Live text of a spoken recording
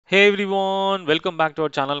Hey everyone, welcome back to our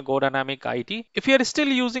channel Go Dynamic IT. If you are still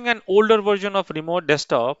using an older version of remote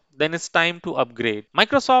desktop, then it's time to upgrade.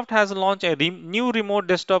 Microsoft has launched a new remote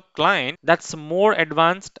desktop client that's more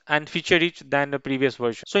advanced and feature rich than the previous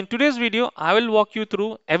version. So in today's video, I will walk you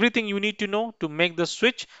through everything you need to know to make the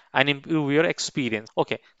switch and improve your experience.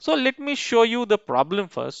 Okay, so let me show you the problem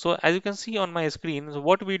first. So as you can see on my screen, so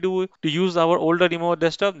what we do to use our older remote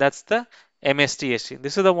desktop, that's the MSTSC.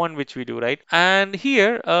 This is the one which we do, right? And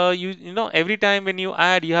here, you know, every time when you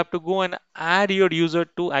add, you have to go and add your user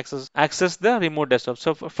to access the remote desktop.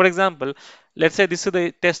 So, for example, let's say this is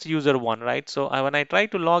the test user one, right? So when I try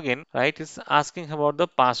to log in, right, it's asking about the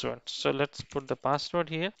password. So let's put the password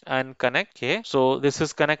here and connect. Okay. So this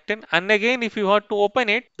is connected. And again, if you want to open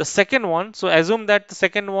it, the second one. So assume that the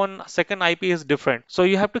second IP is different. So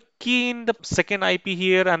you have to key in the second IP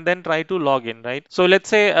here and then try to log in, right? So let's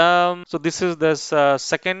say, so this is this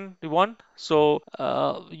second one. So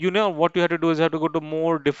you know what you have to do is you have to go to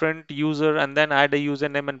more different user and then add a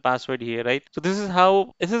username and password here, right? So this is a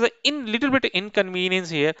little bit inconvenience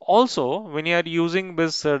here. Also, when you are using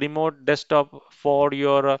this remote desktop for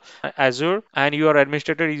your Azure and your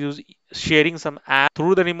administrator is sharing some app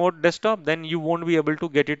through the remote desktop, then you won't be able to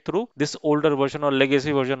get it through this older version or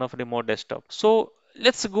legacy version of remote desktop. So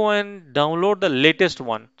let's go and download the latest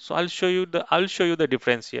one. So I'll show you the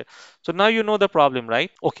difference here. So now you know the problem, right?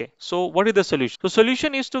 Okay, so what is the solution? The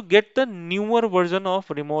solution is to get the newer version of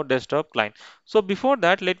remote desktop client. So before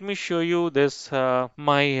that, let me show you this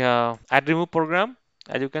my add remove program.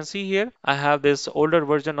 As you can see here, I have this older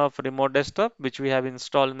version of remote desktop which we have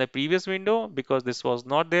installed in the previous window because this was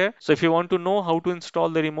not there. So if you want to know how to install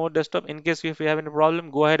the remote desktop, in case if you have any problem,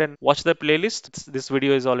 go ahead and watch the playlist. This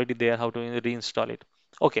video is already there how to reinstall it.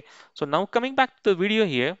 Okay, so now coming back to the video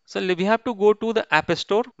here, so we have to go to the App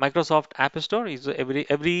Store. Microsoft App Store is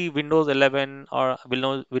every Windows 11 or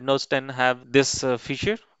Windows 10 have this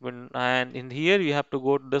feature. And in here you have to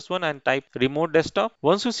go to this one and type remote desktop.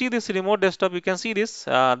 Once you see this remote desktop, you can see this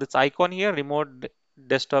icon here,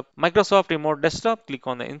 desktop, Microsoft remote desktop. Click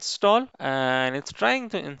on the install and it's trying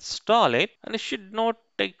to install it, and it should not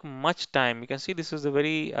take much time. You can see this is a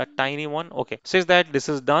very tiny one. Okay, says that this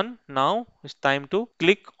is done. Now it's time to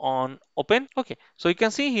click on open. Okay, so you can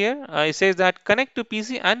see here it says that connect to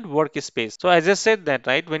PC and workspace. So I just said that,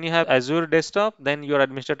 right, when you have Azure desktop, then your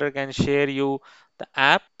administrator can share you the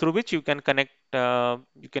app through which you can connect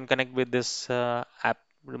with this app,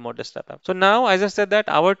 remote desktop app. So now as I said that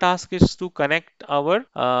our task is to connect our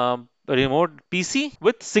remote PC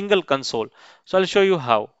with single console. So I'll show you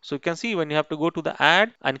how. So you can see when you have to go to the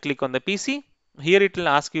add and click on the PC. Here it will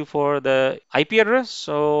ask you for the IP address.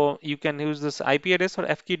 So you can use this IP address or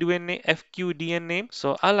FQDN name.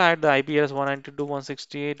 So I'll add the IP address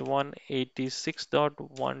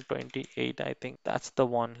 192.168.186.128. I think that's the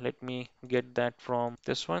one. Let me get that from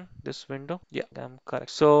this one, this window. Yeah, I'm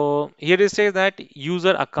correct. So here it says that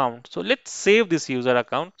user account. So let's save this user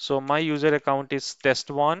account. So my user account is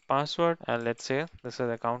test1 password, and let's say this is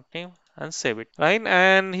account name and save it, right?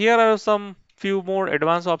 And here are some few more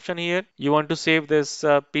advanced option here. You want to save this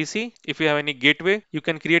PC. If you have any gateway, you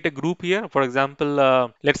can create a group here. For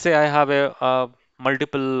example, let's say I have a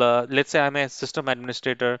multiple, let's say I'm a system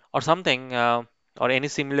administrator or something, or any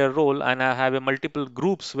similar role, and I have a multiple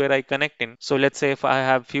groups where I connect in. So let's say if I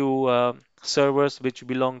have few servers which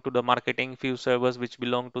belong to the marketing, few servers which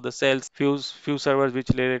belong to the sales, few servers which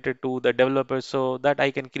related to the developers, so that I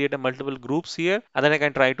can create a multiple groups here, and then I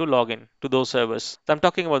can try to log in to those servers. So I'm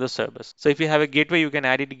talking about the servers. So if you have a gateway, you can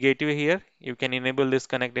add it gateway here. You can enable this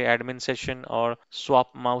connect the admin session or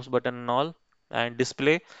swap mouse button and all, and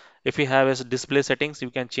display. If you have a display settings,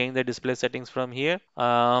 you can change the display settings from here.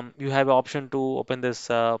 You have an option to open this,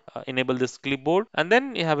 enable this clipboard, and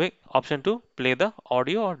then you have a option to play the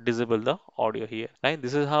audio or disable the audio here. Right?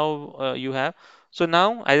 This is how you have. So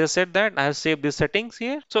now, as I said that I have saved these settings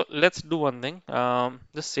here. So let's do one thing.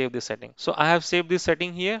 Just save this setting. So I have saved this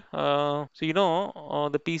setting here. So you know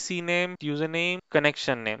the PC name, username,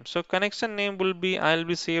 connection name. So connection name will be I'll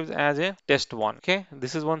be saved as a test one. Okay,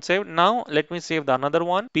 this is one saved. Now let me save the another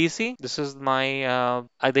one. PC. This is my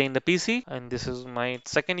either in the PC, and this is my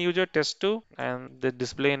second user test two, and the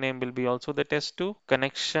display name will be also the test two.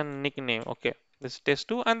 Connection nickname. Okay, this is test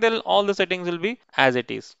two, and then all the settings will be as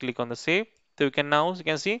it is. Click on the save. So you can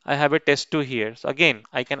see I have a test 2 here. So again,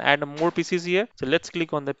 I can add more PCs here. So let's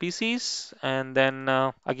click on the PCs, and then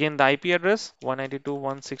again the IP address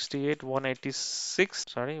 192.168.186,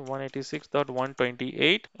 sorry,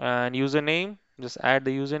 186.128, and username. Just add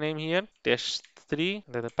the username here, test3,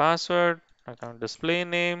 then the password, Account display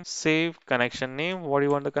name, save connection name. What do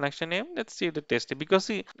you want the connection name? Let's see the test it, because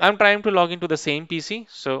see, I'm trying to log into the same PC.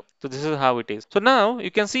 So this is how it is. So now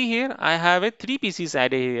you can see here I have a three PCs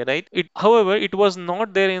added here, right? However, it was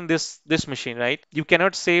not there in this machine, right? You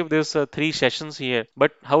cannot save this three sessions here,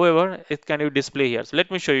 but however, it can you display here. So let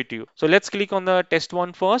me show it to you. So let's click on the test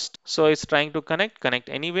one first. So it's trying to connect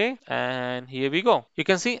anyway, and here we go. You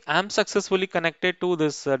can see I'm successfully connected to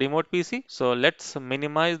this remote PC. So let's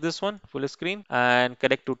minimize this one full screen and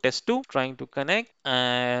connect to test 2, trying to connect,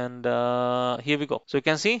 and here we go. So you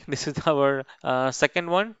can see this is our second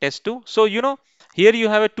one, test 2. So here you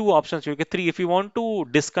have a two options. You get three. If you want to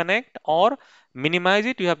disconnect or minimize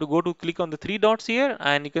it, you have to go to click on the three dots here,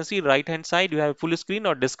 and you can see right hand side you have full screen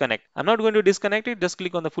or disconnect. I'm not going to disconnect it, just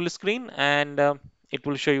click on the full screen, and it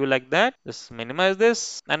will show you like that. Just minimize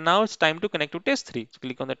this, and now it's time to connect to test 3. So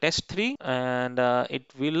click on the test 3, and it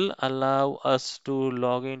will allow us to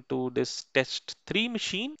log into this test 3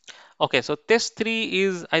 machine. Okay, so test 3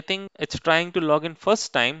 is, I think it's trying to log in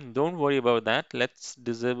first time. Don't worry about that. Let's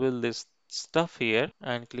disable this stuff here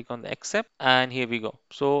and click on the accept, and here we go.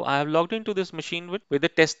 So I have logged into this machine with the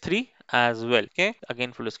test 3 as well. Okay,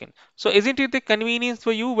 again full screen. So isn't it the convenience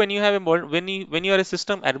for you when you have a when you are a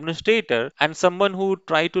system administrator and someone who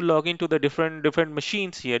try to log into the different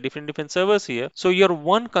machines here, different servers here. So your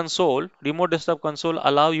one console, remote desktop console,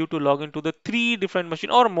 allow you to log into the three different machine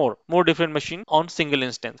or more different machine on single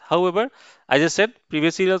instance. However, as I said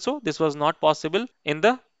previously also, this was not possible in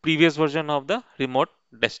the previous version of the remote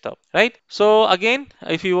desktop, right? So again,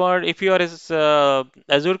 if you are a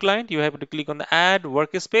Azure client, you have to click on the add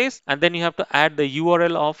workspace, and then you have to add the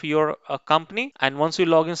URL of your company. And once you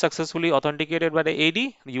log in successfully authenticated by the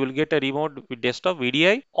AD, you will get a remote desktop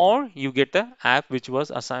VDI, or you get the app which was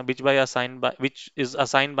assigned which is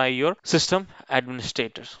assigned by your system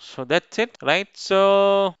administrator. So that's it, right?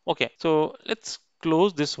 So okay, so let's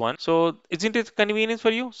close this one. So isn't it convenience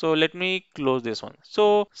for you? So let me close this one.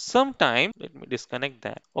 So sometime let me disconnect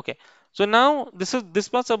that. Okay. So now this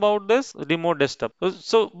was about this remote desktop. But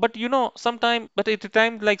sometime, at a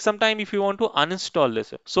time, like sometime if you want to uninstall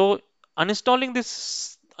this, so uninstalling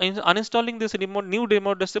this new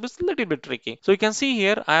remote desktop is a little bit tricky. So you can see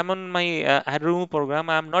here I am on my add remove program.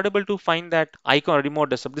 I am not able to find that icon remote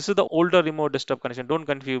desktop. This is the older remote desktop connection. Don't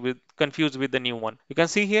confuse with the new one. You can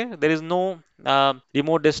see here there is no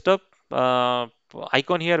remote desktop uh,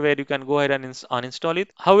 icon here where you can go ahead and uninstall it.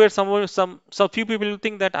 However, some few people will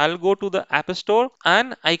think that I'll go to the App Store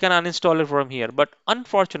and I can uninstall it from here. But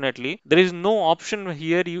unfortunately, there is no option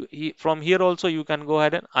here. From here also you can go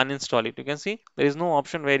ahead and uninstall it. You can see there is no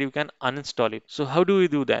option where you can uninstall it. So how do we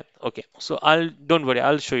do that? Okay, so don't worry,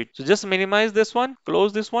 I'll show it. So just minimize this one,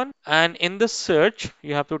 close this one, and in the search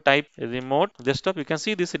you have to type remote desktop. You can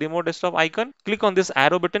see this remote desktop icon. Click on this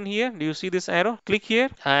arrow button here. Do you see this arrow? Click here,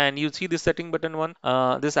 and you see this setting button one.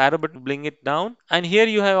 This arrow button, bring it down, and here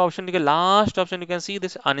you have option. The last option you can see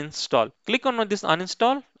this uninstall. Click on this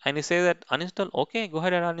uninstall, and it says that uninstall. Okay, go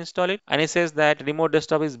ahead and uninstall it, and it says that remote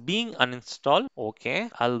desktop is being uninstalled. Okay,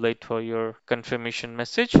 I'll wait for your confirmation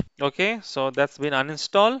message. Okay, so that's been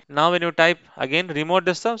uninstalled. Now when you type again remote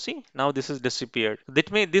desktop, see now this is disappeared.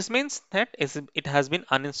 This means that it has been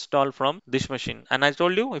uninstalled from this machine. And I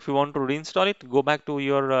told you, if you want to reinstall it, go back to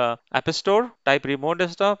your App Store, type remote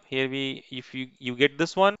desktop. Here if you get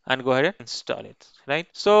this one, and go ahead and install it, right?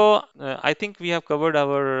 So I think we have covered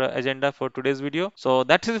our agenda for today's video. So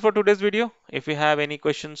that's it for today's video. If you have any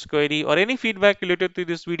questions, query, or any feedback related to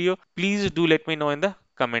this video, please do let me know in the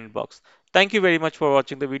comment box. Thank you very much for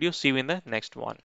watching the video. See you in the next one.